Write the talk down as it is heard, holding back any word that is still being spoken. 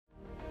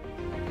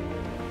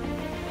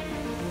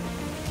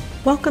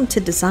Welcome to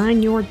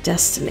Design Your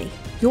Destiny,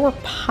 your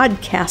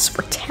podcast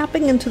for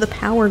tapping into the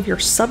power of your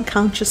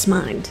subconscious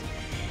mind.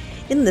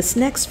 In this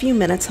next few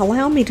minutes,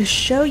 allow me to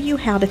show you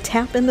how to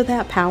tap into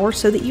that power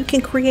so that you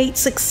can create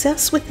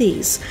success with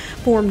ease,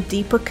 form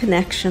deeper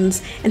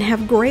connections, and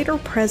have greater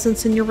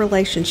presence in your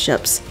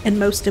relationships, and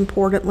most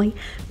importantly,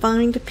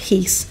 find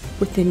peace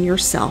within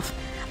yourself.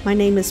 My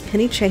name is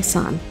Penny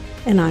Chason,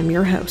 and I'm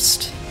your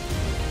host.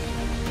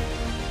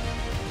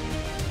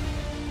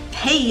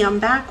 Hey, I'm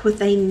back with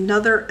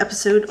another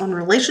episode on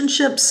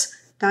relationships,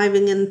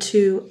 diving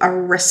into a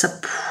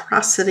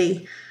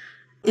reciprocity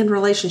in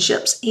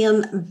relationships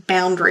and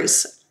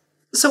boundaries.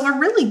 So I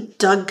really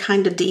dug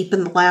kind of deep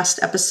in the last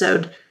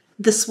episode.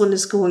 This one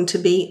is going to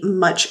be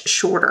much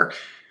shorter.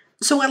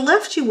 So I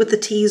left you with the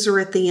teaser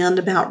at the end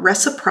about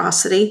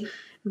reciprocity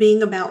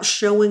being about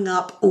showing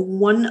up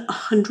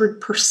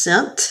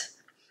 100%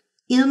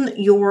 in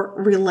your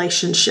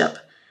relationship.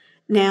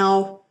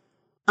 Now,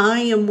 I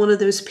am one of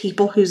those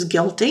people who's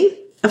guilty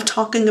of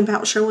talking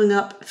about showing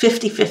up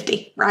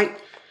 50-50, right?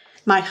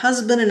 My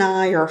husband and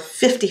I are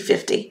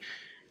 50-50.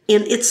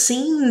 And it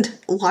seemed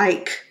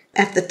like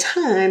at the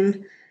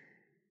time,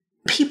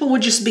 people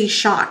would just be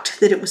shocked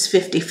that it was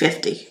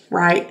 50-50,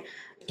 right?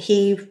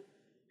 He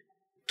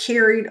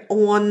carried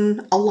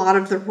on a lot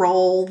of the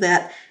role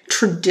that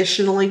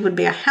traditionally would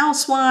be a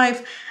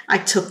housewife. I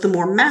took the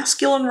more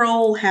masculine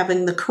role,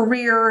 having the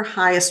career,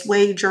 highest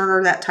wage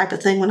earner, that type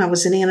of thing when I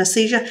was in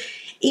anesthesia.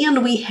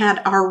 And we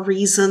had our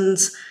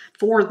reasons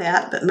for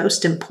that. But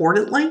most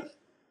importantly,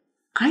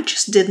 I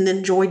just didn't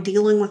enjoy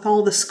dealing with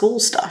all the school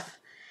stuff.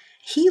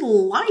 He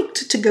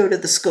liked to go to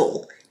the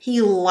school.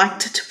 He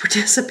liked to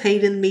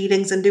participate in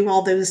meetings and do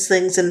all those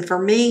things. And for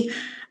me,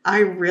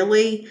 I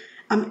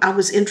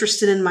was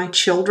interested in my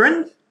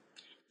children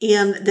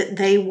and that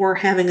they were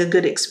having a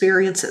good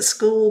experience at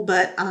school,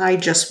 but I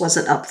just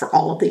wasn't up for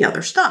all of the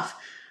other stuff.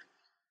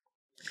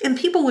 And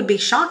people would be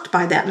shocked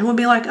by that and would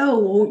be like, oh,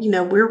 well,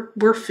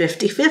 we're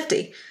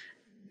 50-50.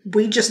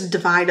 We just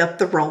divide up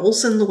the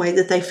roles in the way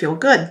that they feel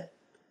good.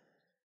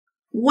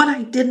 What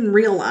I didn't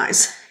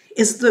realize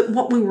is that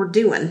what we were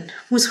doing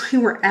was we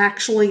were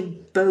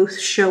actually both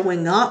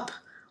showing up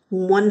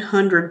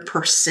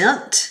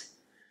 100%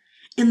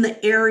 in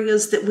the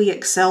areas that we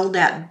excelled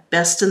at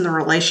best in the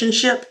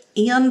relationship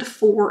and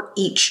for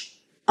each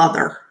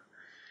other.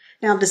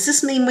 Now, does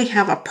this mean we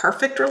have a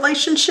perfect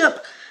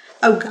relationship?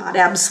 Oh God,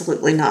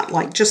 absolutely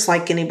not. Just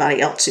like anybody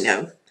else,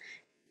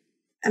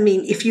 I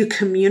mean, if you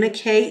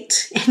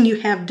communicate and you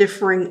have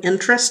differing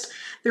interests,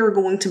 there are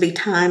going to be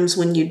times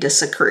when you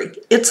disagree.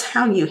 It's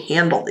how you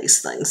handle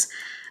these things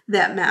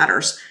that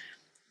matters.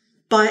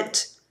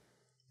 But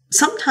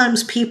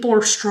sometimes people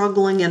are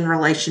struggling in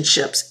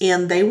relationships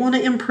and they want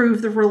to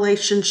improve the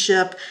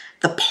relationship.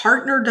 The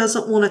partner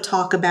doesn't want to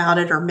talk about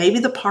it, or maybe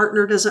the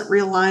partner doesn't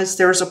realize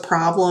there's a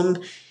problem.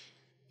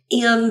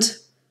 And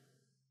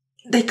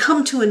they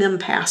come to an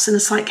impasse and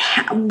it's like,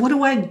 what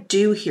do I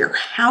do here?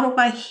 How do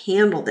I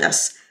handle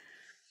this?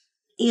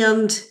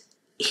 And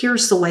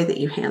here's the way that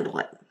you handle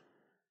it.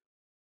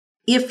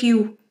 If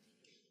you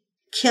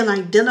can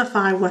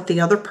identify what the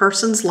other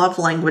person's love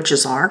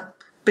languages are,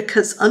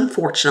 because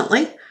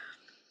unfortunately,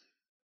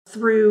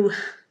 through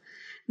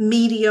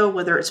media,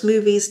 whether it's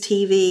movies,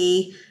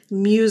 TV,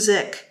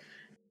 music,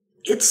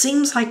 it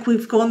seems like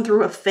we've gone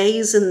through a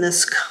phase in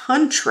this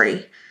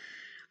country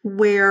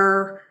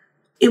where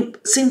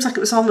it seems like it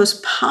was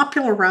almost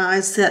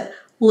popularized that,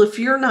 well, if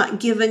you're not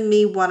giving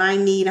me what I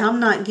need, I'm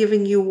not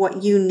giving you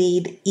what you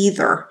need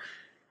either.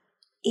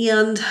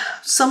 And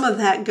some of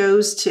that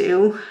goes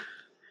to,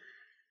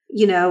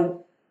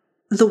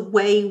 the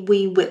way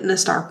we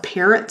witnessed our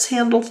parents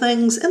handle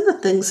things and the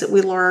things that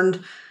we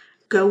learned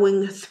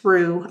going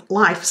through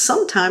life.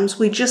 Sometimes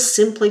we just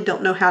simply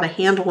don't know how to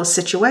handle a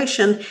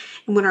situation,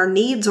 and when our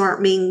needs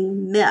aren't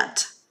being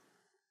met,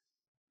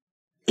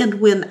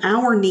 and when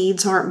our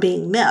needs aren't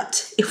being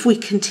met, if we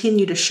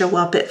continue to show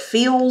up, it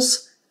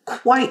feels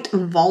quite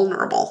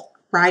vulnerable,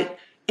 right?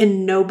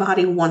 And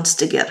nobody wants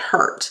to get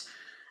hurt.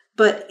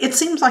 But it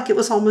seems like it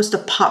was almost a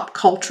pop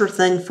culture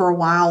thing for a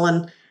while,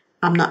 and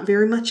I'm not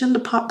very much into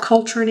pop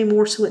culture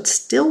anymore, so it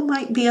still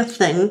might be a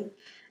thing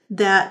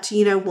that,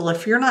 well,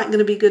 if you're not going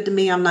to be good to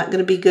me, I'm not going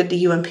to be good to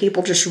you, and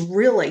people just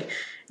really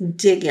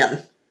dig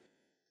in.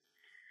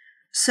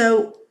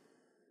 So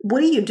what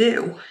do you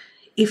do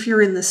if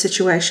you're in this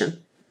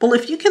situation? Well,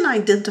 if you can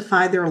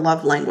identify their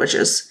love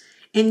languages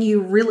and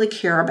you really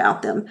care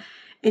about them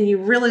and you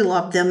really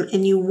love them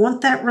and you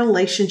want that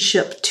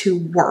relationship to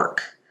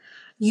work,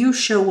 you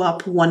show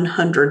up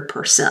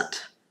 100%.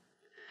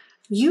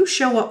 You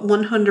show up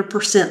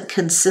 100%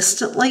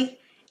 consistently,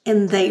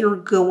 and they are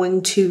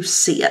going to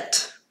see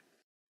it.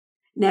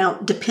 Now,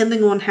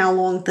 depending on how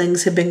long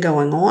things have been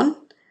going on,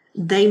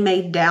 they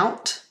may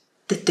doubt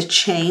that the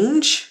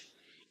change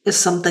is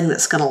something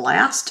that's going to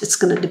last. It's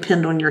going to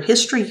depend on your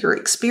history, your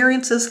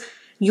experiences,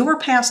 your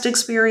past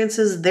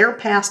experiences, their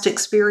past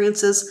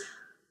experiences.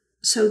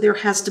 So there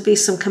has to be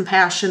some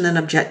compassion and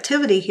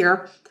objectivity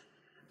here,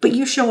 but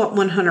you show up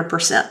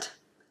 100%.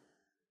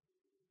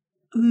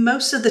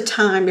 most of the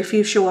time, if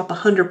you show up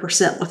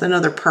 100% with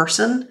another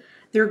person,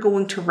 they're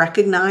going to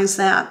recognize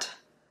that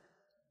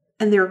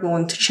and they're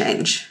going to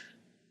change.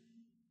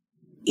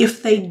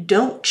 If they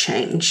don't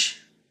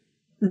change,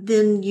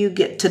 then you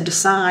get to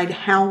decide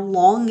how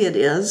long it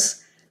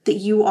is that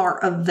you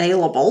are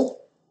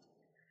available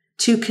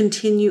to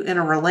continue in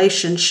a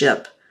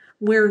relationship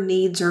where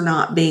needs are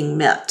not being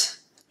met.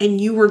 And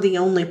you are the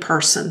only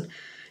person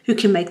who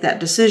can make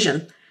that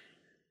decision.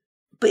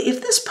 But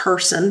if this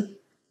person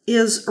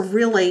is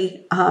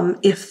really,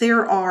 if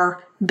there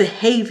are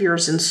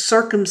behaviors and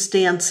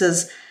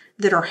circumstances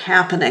that are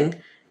happening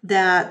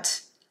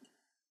that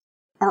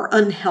are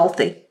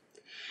unhealthy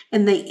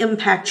and they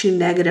impact you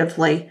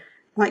negatively,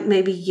 like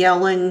maybe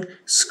yelling,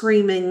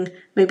 screaming,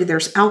 maybe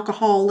there's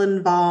alcohol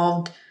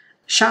involved,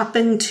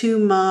 shopping too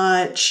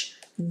much,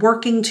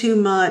 working too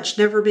much,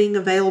 never being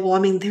available. I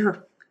mean,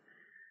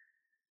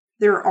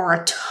 there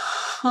are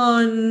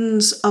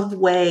tons of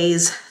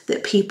ways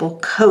that people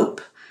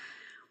cope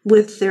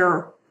with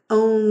their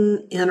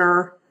own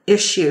inner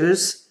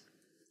issues,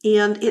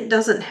 and it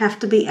doesn't have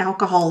to be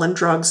alcohol and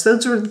drugs.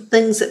 Those are the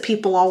things that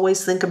people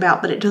always think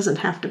about, but it doesn't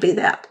have to be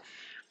that.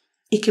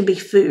 It can be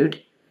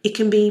food. It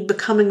can be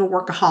becoming a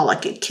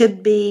workaholic. It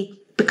could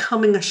be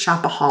becoming a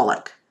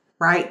shopaholic,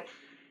 right?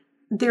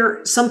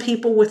 Some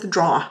people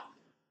withdraw.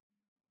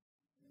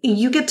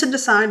 You get to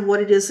decide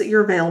what it is that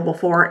you're available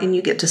for, and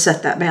you get to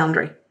set that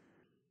boundary.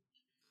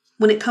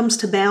 When it comes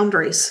to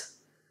boundaries,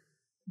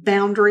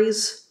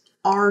 boundaries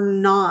are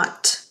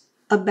not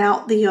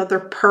about the other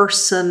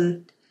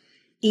person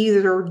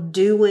either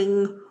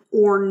doing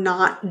or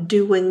not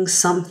doing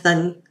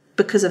something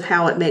because of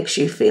how it makes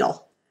you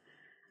feel.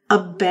 A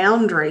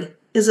boundary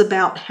is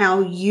about how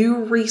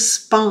you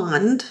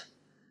respond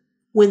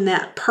when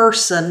that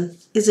person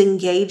is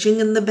engaging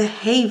in the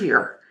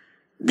behavior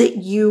that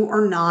you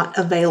are not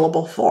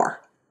available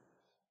for.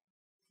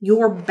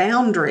 Your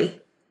boundary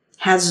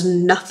has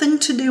nothing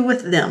to do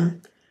with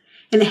them,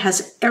 and it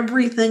has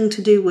everything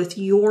to do with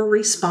your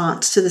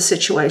response to the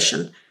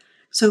situation.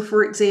 So,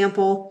 for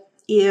example,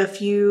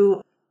 if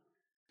you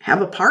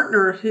have a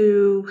partner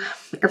who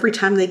every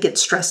time they get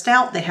stressed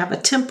out, they have a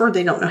temper,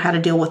 they don't know how to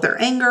deal with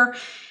their anger,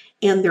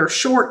 and they're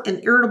short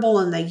and irritable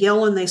and they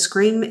yell and they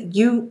scream,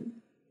 you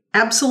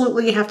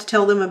absolutely have to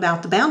tell them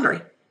about the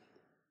boundary.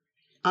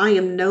 I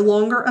am no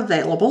longer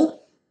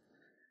available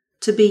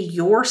to be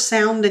your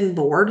sounding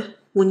board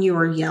when you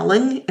are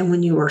yelling and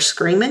when you are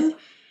screaming.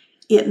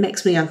 It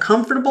makes me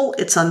uncomfortable,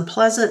 it's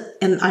unpleasant,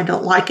 and I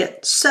don't like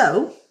it.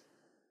 So,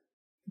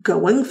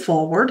 going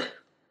forward,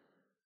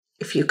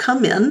 if you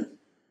come in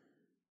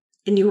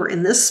and you are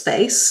in this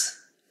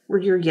space where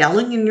you're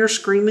yelling and you're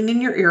screaming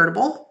and you're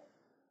irritable,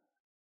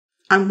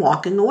 I'm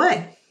walking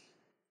away.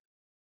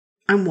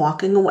 I'm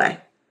walking away.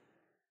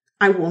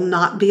 I will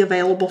not be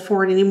available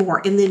for it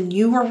anymore. And then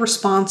you are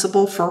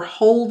responsible for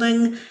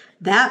holding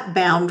that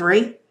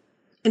boundary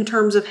in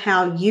terms of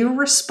how you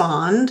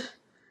respond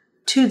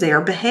to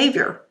their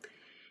behavior.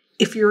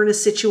 If you're in a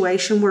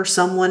situation where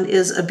someone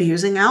is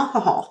abusing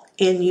alcohol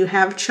and you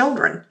have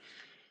children,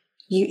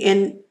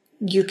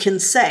 you can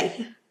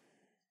say,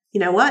 you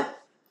know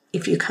what?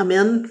 If you come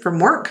in from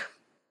work,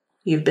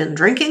 you've been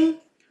drinking,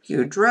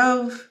 you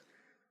drove,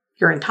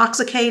 you're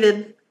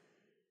intoxicated,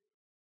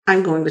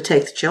 I'm going to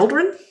take the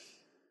children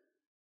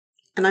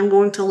and I'm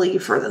going to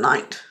leave for the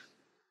night.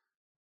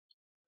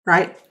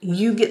 Right?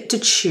 You get to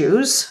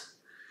choose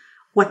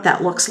what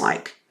that looks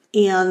like.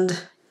 And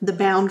the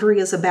boundary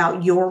is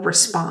about your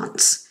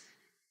response.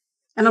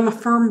 And I'm a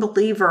firm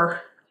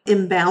believer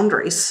in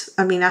boundaries.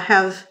 I mean,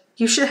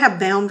 you should have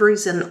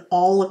boundaries in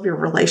all of your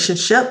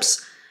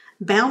relationships.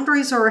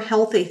 Boundaries are a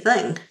healthy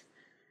thing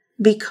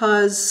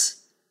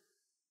because,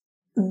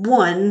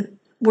 one,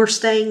 we're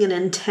staying in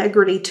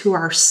integrity to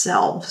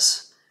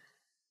ourselves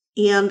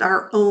and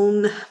our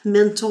own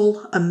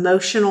mental,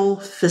 emotional,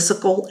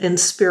 physical, and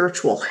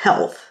spiritual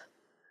health.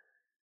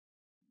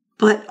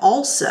 But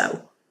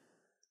also,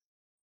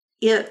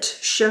 it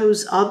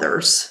shows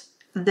others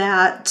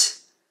that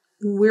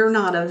we're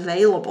not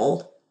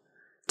available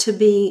to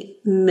be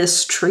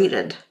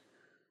mistreated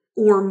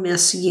or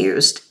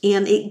misused.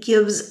 And it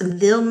gives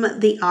them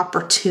the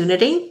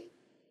opportunity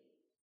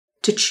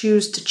to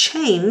choose to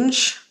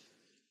change,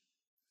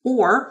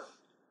 or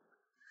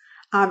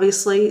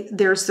obviously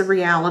there's the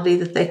reality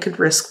that they could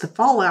risk the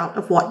fallout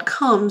of what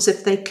comes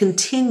if they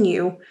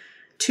continue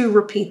to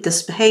repeat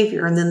this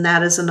behavior. And then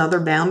that is another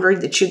boundary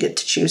that you get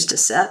to choose to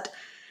set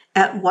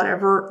at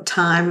whatever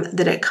time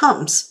that it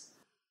comes.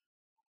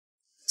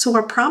 So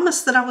I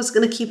promised that I was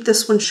going to keep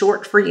this one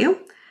short for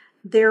you.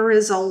 There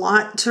is a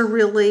lot to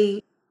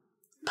really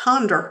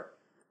ponder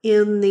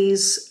in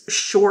these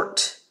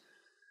short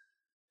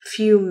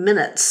few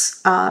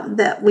minutes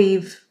that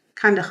we've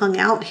kind of hung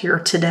out here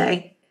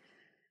today.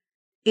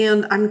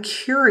 And I'm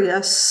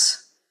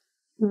curious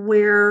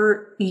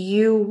where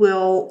you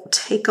will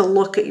take a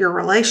look at your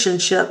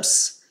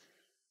relationships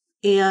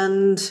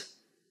and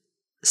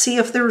see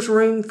if there's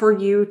room for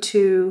you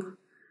to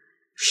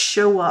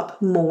show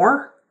up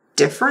more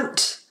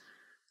different,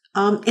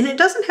 And it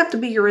doesn't have to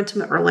be your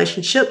intimate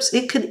relationships.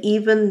 It could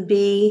even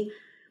be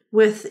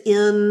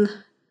within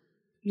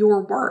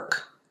your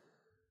work.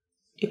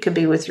 It could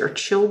be with your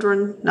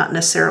children, not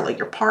necessarily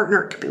your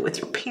partner. It could be with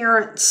your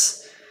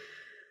parents.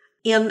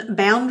 And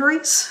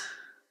boundaries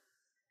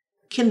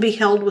can be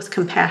held with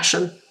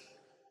compassion.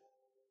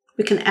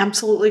 We can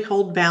absolutely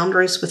hold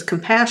boundaries with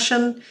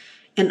compassion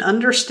and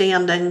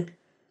understanding,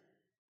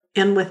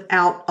 and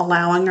without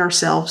allowing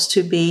ourselves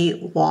to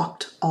be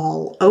walked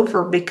all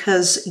over,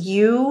 because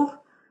you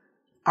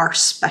are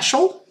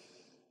special.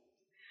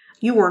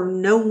 You are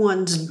no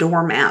one's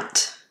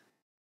doormat.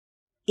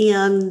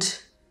 And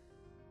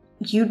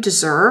you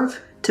deserve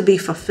to be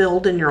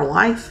fulfilled in your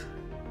life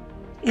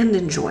and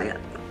enjoy it.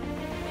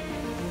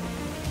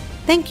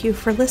 Thank you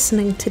for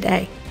listening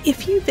today.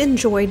 If you've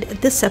enjoyed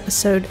this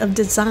episode of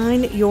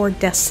Design Your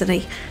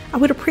Destiny, I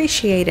would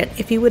appreciate it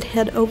if you would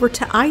head over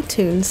to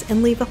iTunes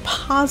and leave a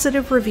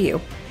positive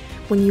review.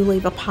 When you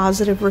leave a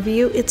positive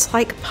review, it's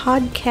like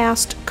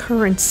podcast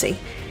currency,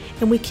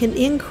 and we can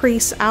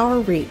increase our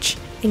reach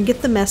and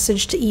get the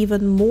message to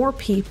even more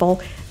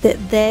people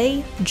that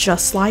they,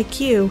 just like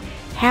you,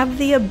 have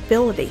the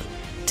ability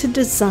to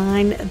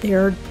design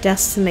their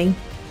destiny.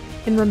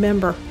 And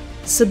remember,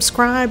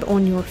 subscribe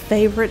on your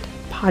favorite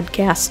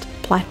podcast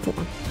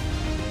platform.